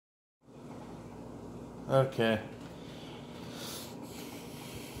Okay.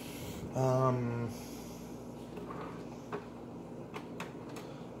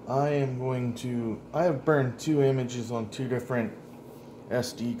 I have burned 2 images on 2 different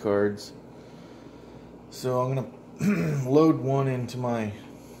SD cards. So I'm gonna load one into my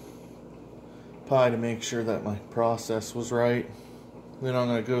Pi to make sure that my process was right. Then I'm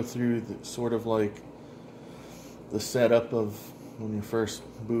gonna go through the, sort of like the setup of when you first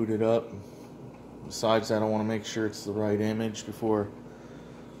boot it up. Besides that, I want to make sure it's the right image before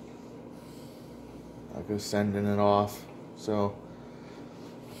I go sending it off. So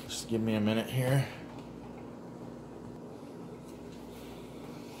just give me a minute here.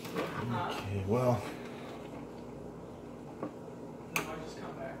 Okay, well,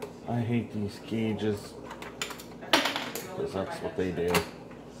 I hate these gauges because that's what they do.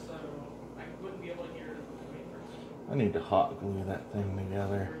 I need to hot glue that thing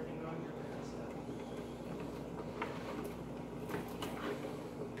together.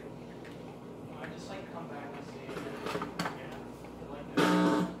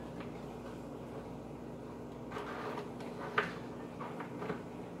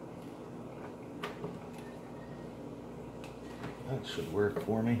 That should work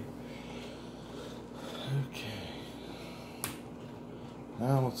for me. Okay.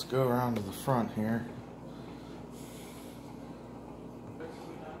 Now let's go around to the front here.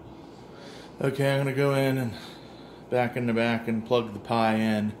 Okay, I'm gonna go in and back in the back and plug the Pi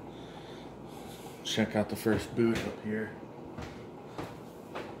in. Check out the first boot up here.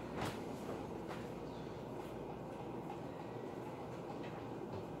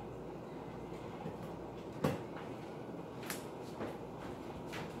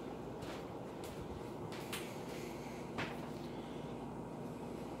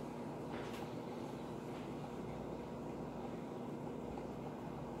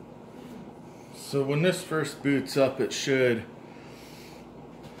 So when this first boots up, it should,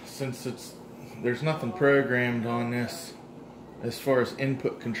 since there's nothing programmed on this as far as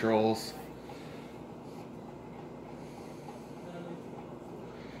input controls,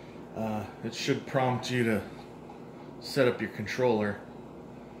 it should prompt you to set up your controller.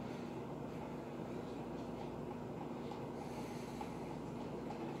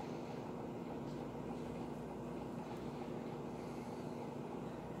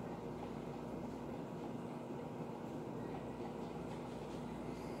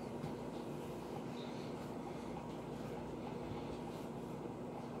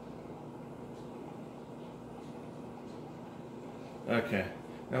 Okay,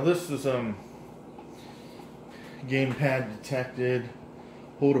 now this is gamepad detected.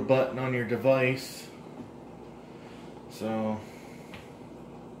 Hold a button on your device. So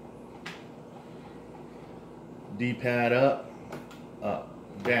D-pad up,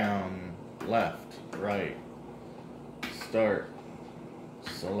 down, left, right, start,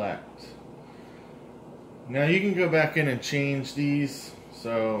 select. Now you can go back in and change these.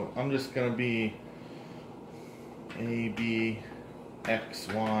 So I'm just gonna be A, B, X,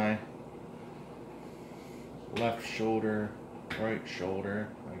 Y, left shoulder, right shoulder,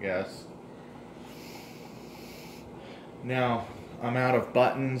 I guess. Now, I'm out of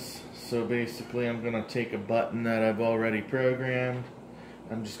buttons, so basically I'm going to take a button that I've already programmed.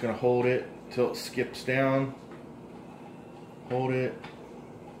 I'm just going to hold it till it skips down. Hold it.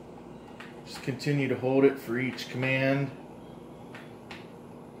 Just continue to hold it for each command.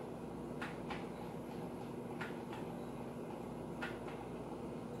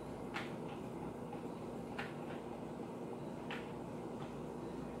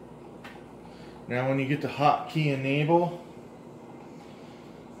 Now when you get to hotkey enable,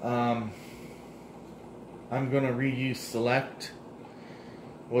 I'm going to reuse select.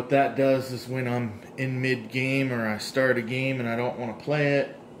 What that does is when I'm in mid-game or I start a game and I don't want to play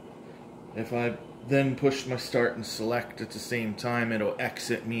it, if I then push my start and select at the same time, it'll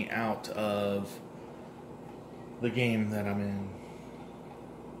exit me out of the game that I'm in.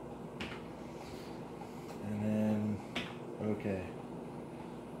 And then, okay.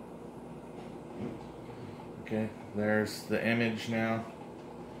 Okay, there's the image now.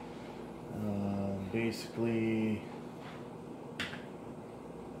 Basically,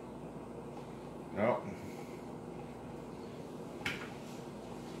 nope.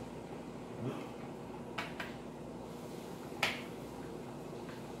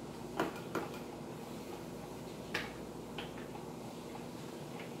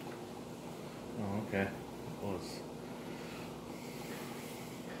 Oh, okay.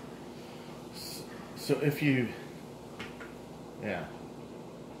 So if you, yeah.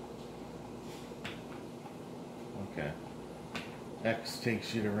 Okay. X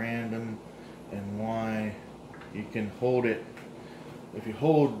takes you to random. and why you can hold it. If you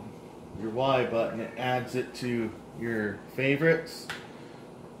hold your Y button, it adds it to your favorites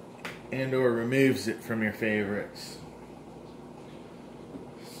and or removes it from your favorites.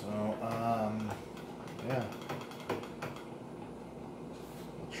 So, yeah.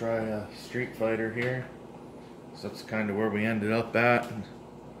 We'll try Street Fighter here. So that's kind of where we ended up at.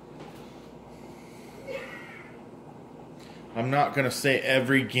 I'm not going to say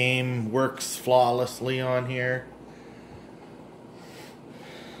every game works flawlessly on here,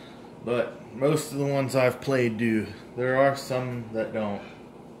 but most of the ones I've played do. There are some that don't.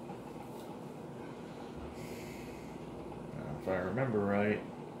 If I remember right,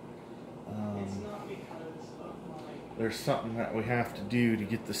 there's something that we have to do to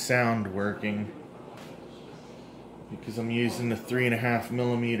get the sound working, because I'm using the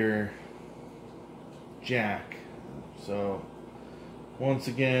 3.5mm jack. So once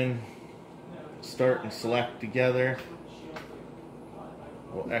again, start and select together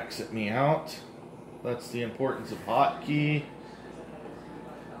will exit me out. That's the importance of hotkey.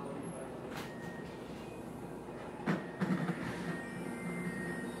 I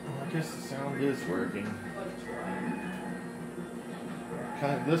guess the sound is working.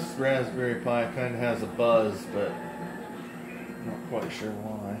 This Raspberry Pi kind of has a buzz, but I'm not quite sure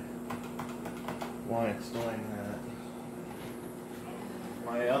why it's doing that.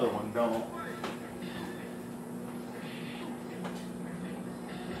 My other one don't.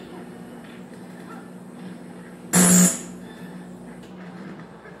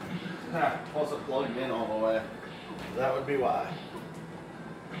 Wasn't plugged in all the way. That would be why.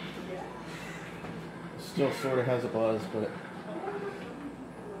 Still sort of has a buzz, but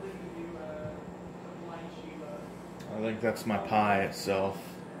I think that's my Pi itself.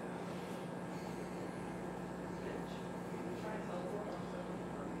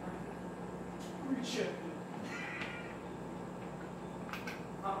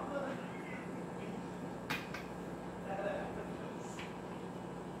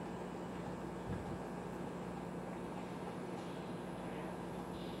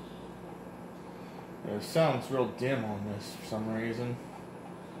 It sounds real dim on this for some reason.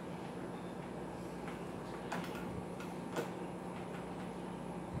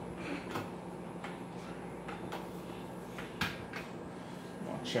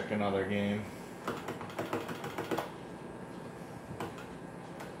 I'll check another game.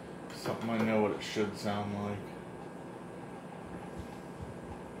 Something I know what it should sound like.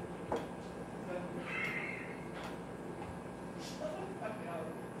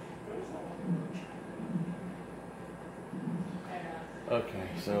 Okay,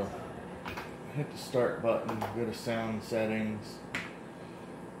 so hit the start button, go to sound settings.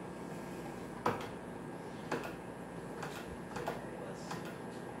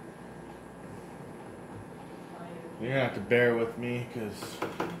 You're gonna have to bear with me because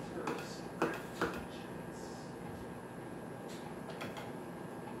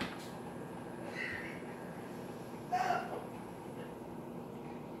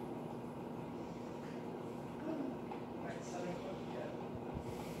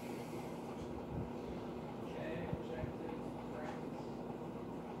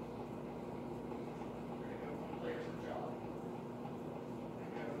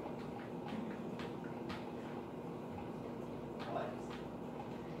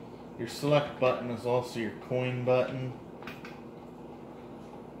your select button is also your coin button.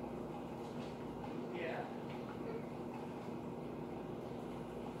 Yeah.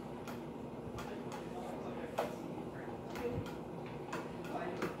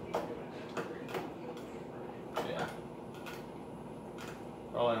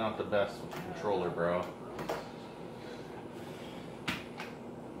 Probably not the best with the controller, bro.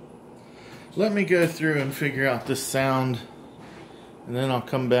 Let me go through and figure out this sound, and then I'll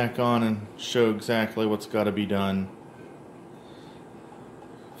come back on and show exactly what's got to be done.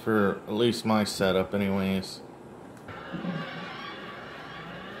 For at least my setup anyways.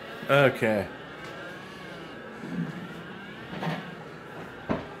 Okay.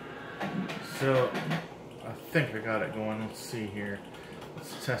 So, I think I got it going. Let's see here.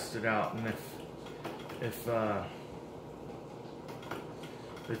 Let's test it out, and if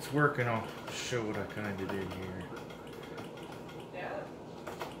it's working, I'll show what I kind of did here.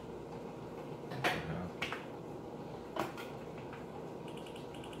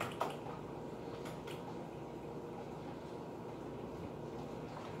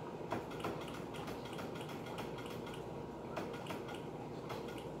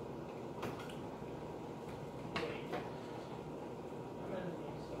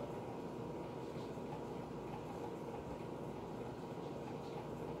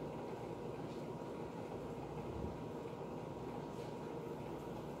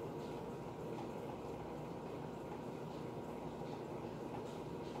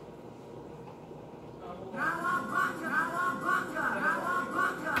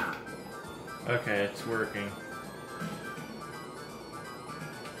 Okay, it's working.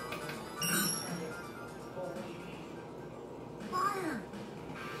 Fire!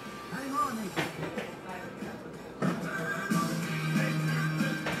 Hang on, Nathan.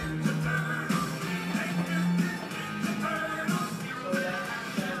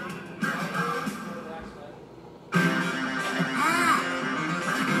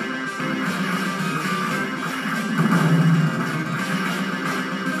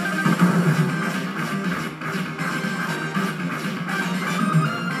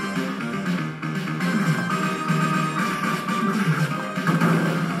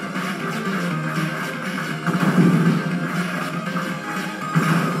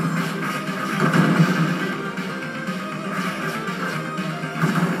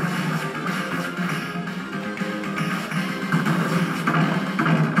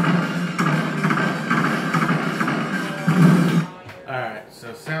 Alright,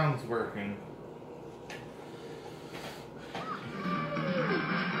 so sound's working.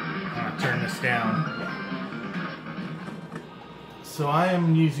 I'm gonna turn this down. So I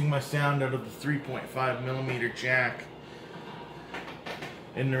am using my sound out of the 3.5mm jack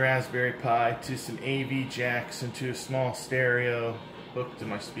in the Raspberry Pi to some AV jacks into a small stereo hooked to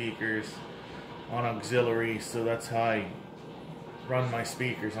my speakers on auxiliary, so that's how I run my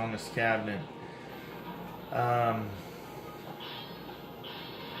speakers on this cabinet.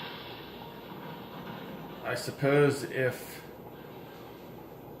 I suppose if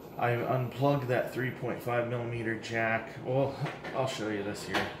I unplug that 3.5mm jack, well, I'll show you this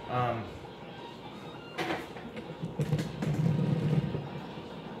here.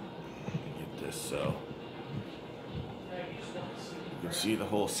 Get this so you can see the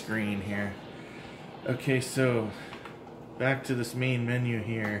whole screen here. Okay, so back to this main menu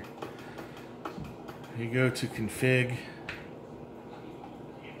here. You go to config,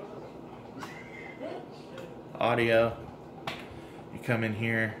 audio. You come in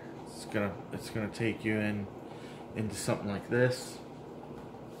here. It's gonna take you into something like this.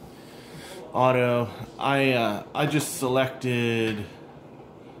 Auto. I just selected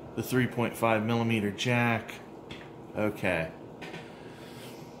the 3.5mm jack. Okay.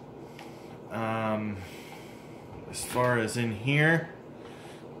 As far as in here,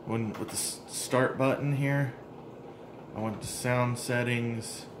 with the start button here, I went to sound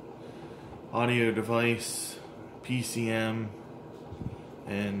settings, audio device, PCM,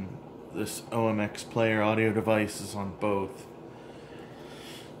 and this OMX player audio device is on both.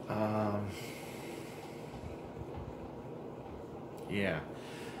 Yeah.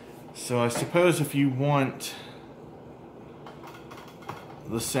 So I suppose if you want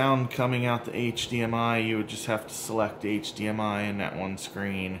the sound coming out the HDMI, you would just have to select HDMI in that one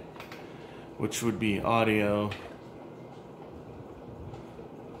screen, which would be audio.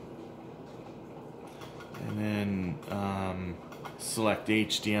 And then select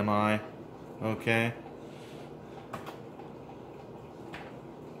HDMI. Okay.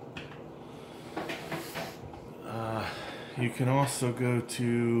 You can also go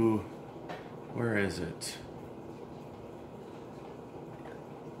to, where is it?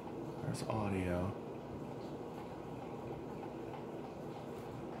 There's audio.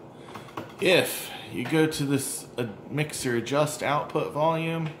 If you go to this mixer adjust output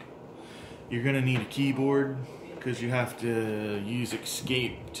volume, you're going to need a keyboard because you have to use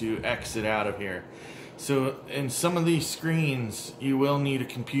escape to exit out of here. So in some of these screens, you will need a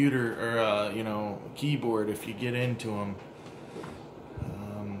computer or a keyboard if you get into them.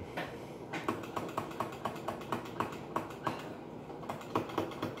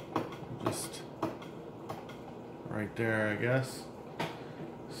 Just right there, I guess.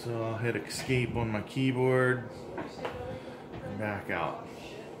 So I'll hit escape on my keyboard and back out.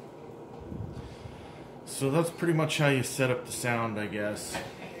 So that's pretty much how you set up the sound, I guess.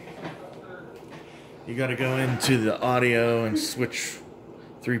 You got to go into the audio and switch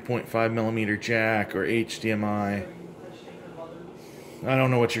 3.5mm jack or HDMI. I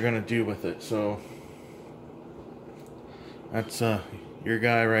don't know what you're going to do with it, so that's your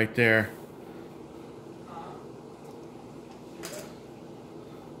guy right there.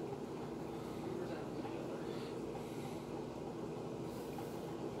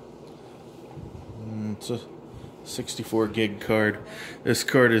 It's a 64 gig card. This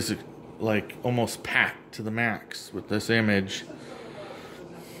card is like almost packed to the max with this image.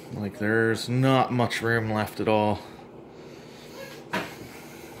 Like there's not much room left at all.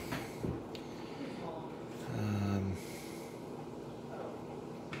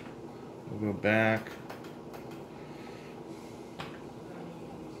 We'll go back.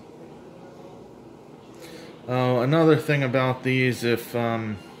 Oh, another thing about these, if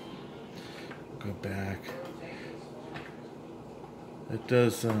Go back. It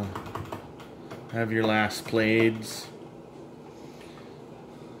does have your last playeds,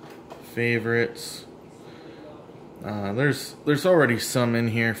 favorites. There's already some in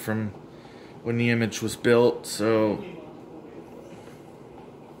here from when the image was built, so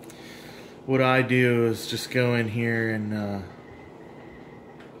what I do is just go in here and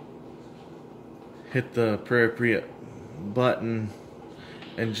hit the appropriate button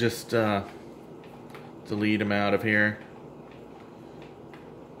and just delete them out of here.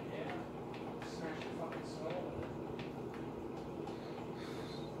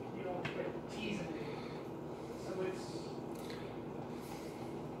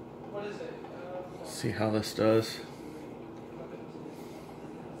 See how this does.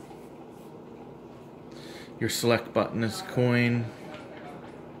 Your select button is coin.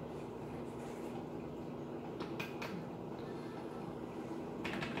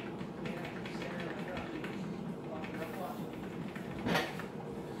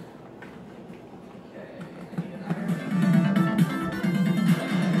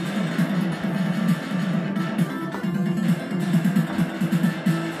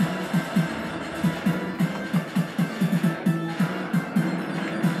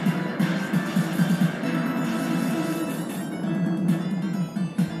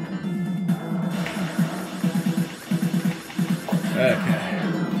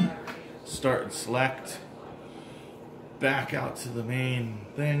 Okay, start and select, back out to the main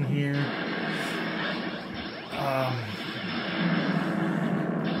thing here.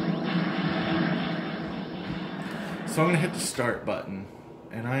 So I'm going to hit the start button,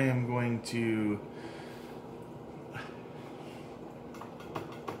 and I am going to do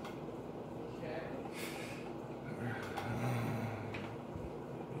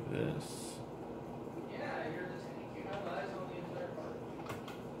this.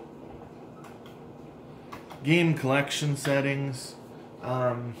 Game collection settings.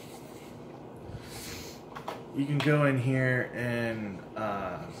 You can go in here and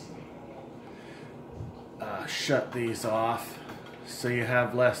shut these off so you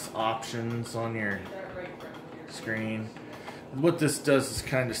have less options on your screen. What this does is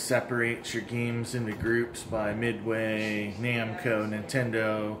kind of separates your games into groups by Midway, Namco,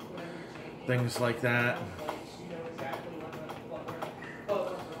 Nintendo, things like that.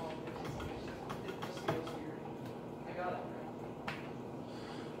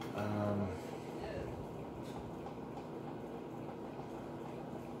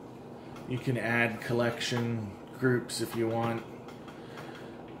 You can add collection groups if you want.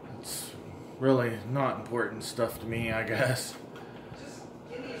 It's really not important stuff to me, I guess.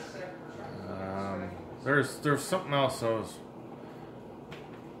 There's something else I was.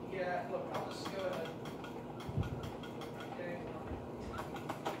 Yeah, look, I'll just go ahead. Okay.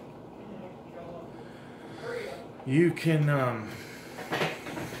 You can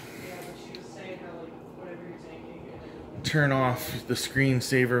turn off the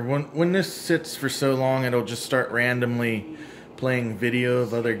screensaver. When this sits for so long, it'll just start randomly playing video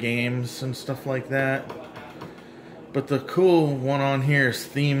of other games and stuff like that. But the cool one on here is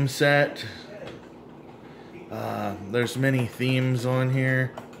theme set. There's many themes on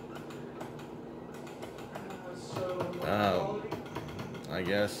here. I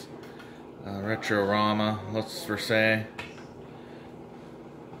guess Retrorama, let's for say.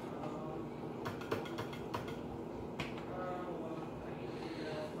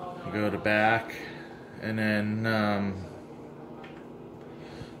 Go to back, and then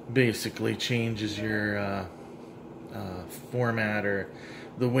basically changes your format, or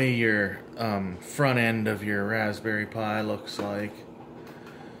the way your front end of your Raspberry Pi looks like.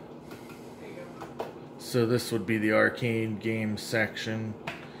 So this would be the arcade game section.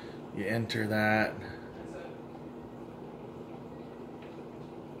 You enter that,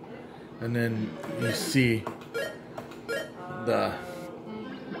 and then you see the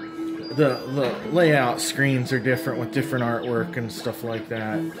layout screens are different with different artwork and stuff like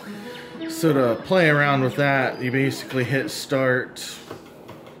that. So to play around with that, you basically hit start.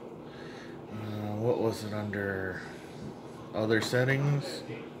 What was it under? Other settings?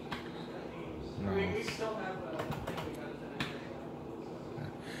 No.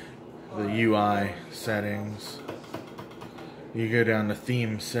 The UI settings. You go down to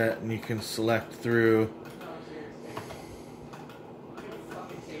theme set and you can select through.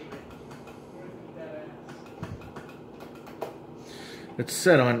 It's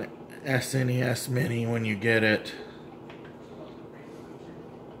set on SNES Mini when you get it.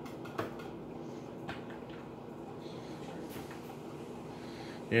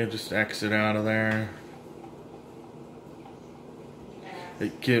 Yeah, just exit out of there.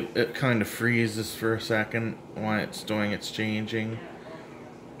 it kind of freezes for a second while it's doing its changing,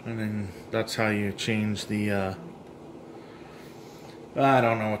 and then that's how you change the I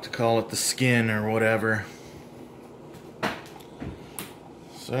don't know what to call it, the skin or whatever.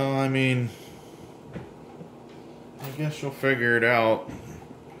 So I mean, I guess you'll figure it out.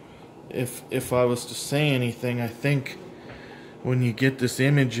 If I was to say anything, I think when you get this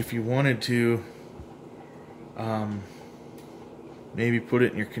image, if you wanted to, maybe put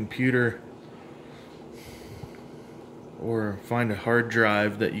it in your computer or find a hard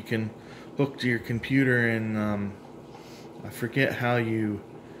drive that you can hook to your computer, and I forget how you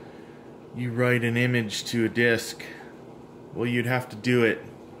write an image to a disk. Well, you'd have to do it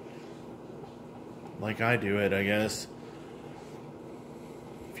like I do it, I guess.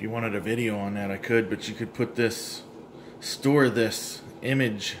 If you wanted a video on that, I could, but you could store this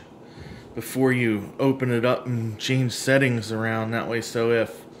image before you open it up and change settings around that way, so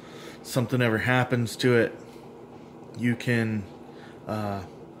if something ever happens to it, you can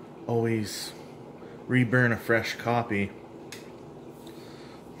always reburn a fresh copy.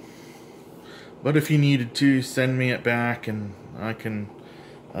 But if you needed to, send me it back and I can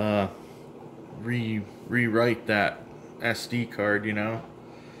rewrite that SD card, you know.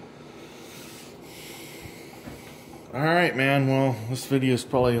 Alright, man, well, this video is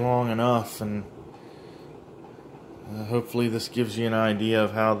probably long enough, and hopefully this gives you an idea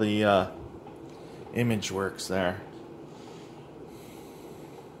of how the image works there.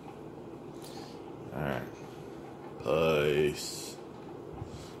 Alright. Peace.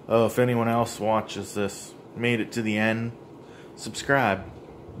 Oh, if anyone else watches this, made it to the end, subscribe.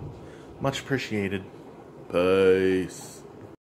 Much appreciated. Peace.